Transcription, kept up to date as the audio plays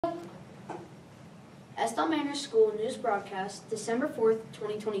Estill Manor School News Broadcast, December 4th,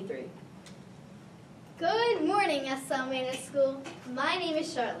 2023. Good morning, Estill Manor School. My name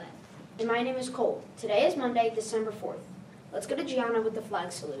is Charlotte. And my name is Cole. Today is Monday, December 4th. Let's go to Gianna with the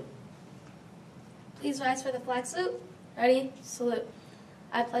flag salute. Please rise for the flag salute. Ready? Salute.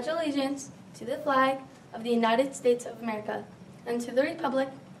 I pledge allegiance to the flag of the United States of America and to the republic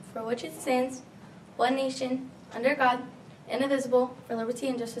for which it stands, one nation, under God, indivisible, for liberty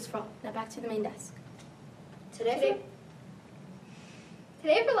and justice for all. Now back to the main desk. Today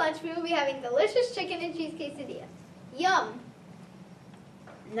for lunch, we will be having delicious chicken and cheese quesadilla. Yum!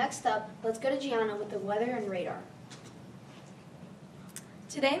 Next up, let's go to Gianna with the weather and radar.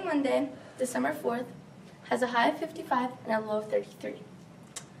 Today, Monday, December 4th, has a high of 55 and a low of 33.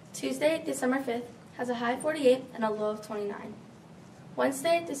 Tuesday, December 5th, has a high of 48 and a low of 29.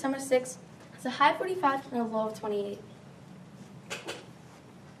 Wednesday, December 6th, has a high of 45 and a low of 28.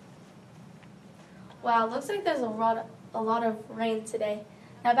 Wow, looks like there's a lot of rain today.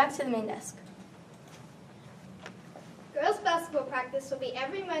 Now back to the main desk. Girls basketball practice will be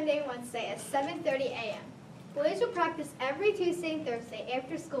every Monday and Wednesday at 7:30 a.m. Boys will practice every Tuesday and Thursday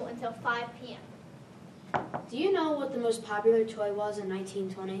after school until 5 p.m. Do you know what the most popular toy was in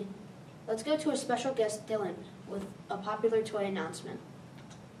 1920? Let's go to a special guest, Dylan, with a popular toy announcement.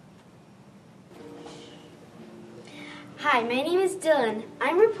 Hi, my name is Dylan.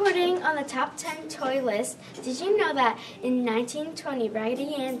 I'm reporting on the top 10 toy list. Did you know that in 1920,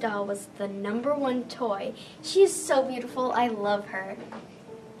 Raggedy Ann doll was the #1 toy? She is so beautiful. I love her.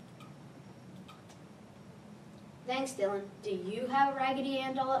 Thanks, Dylan. Do you have a Raggedy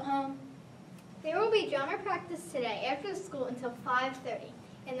Ann doll at home? There will be drama practice today after school until 5:30.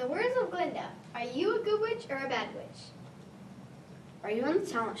 In the words of Glinda, are you a good witch or a bad witch? Are you on the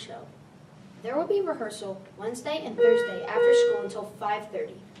talent show? There will be rehearsal Wednesday and Thursday after school until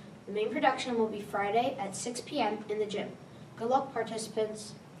 5:30. The main production will be Friday at 6 p.m. in the gym. Good luck,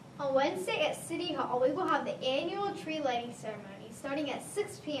 participants. On Wednesday at City Hall, we will have the annual tree lighting ceremony starting at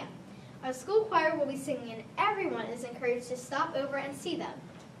 6 p.m. Our school choir will be singing and everyone is encouraged to stop over and see them.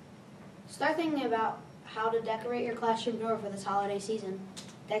 Start thinking about how to decorate your classroom door for this holiday season.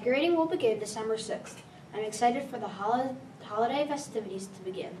 Decorating will begin December 6th. I'm excited for the holiday festivities to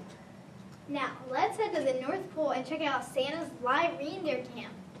begin. Now, let's head to the North Pole and check out Santa's live reindeer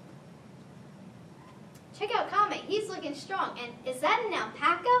camp. Check out Comet, he's looking strong. And is that an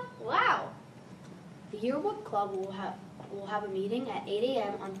alpaca? Wow! The Yearbook Club will have a meeting at 8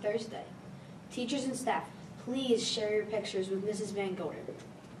 a.m. on Thursday. Teachers and staff, please share your pictures with Mrs. Van Goden.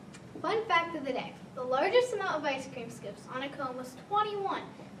 Fun fact of the day, the largest amount of ice cream scoops on a cone was 21.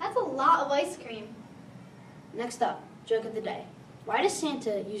 That's a lot of ice cream. Next up, joke of the day. Why does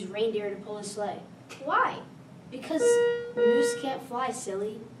Santa use reindeer to pull his sleigh? Why? Because moose can't fly,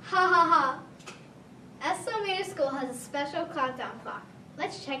 silly. Ha ha ha! Estill Manor School has a special countdown clock.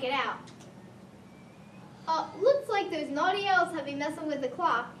 Let's check it out. Looks like those naughty elves have been messing with the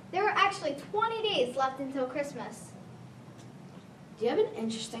clock. There are actually 20 days left until Christmas. Do you have an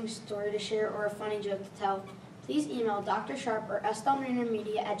interesting story to share or a funny joke to tell? Please email Dr. Sharp or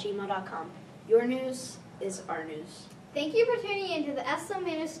estillmanormedia@gmail.com. Your news is our news. Thank you for tuning in to the Estill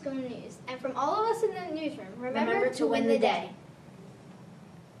Manor School News. And from all of us in the newsroom, remember to win the day.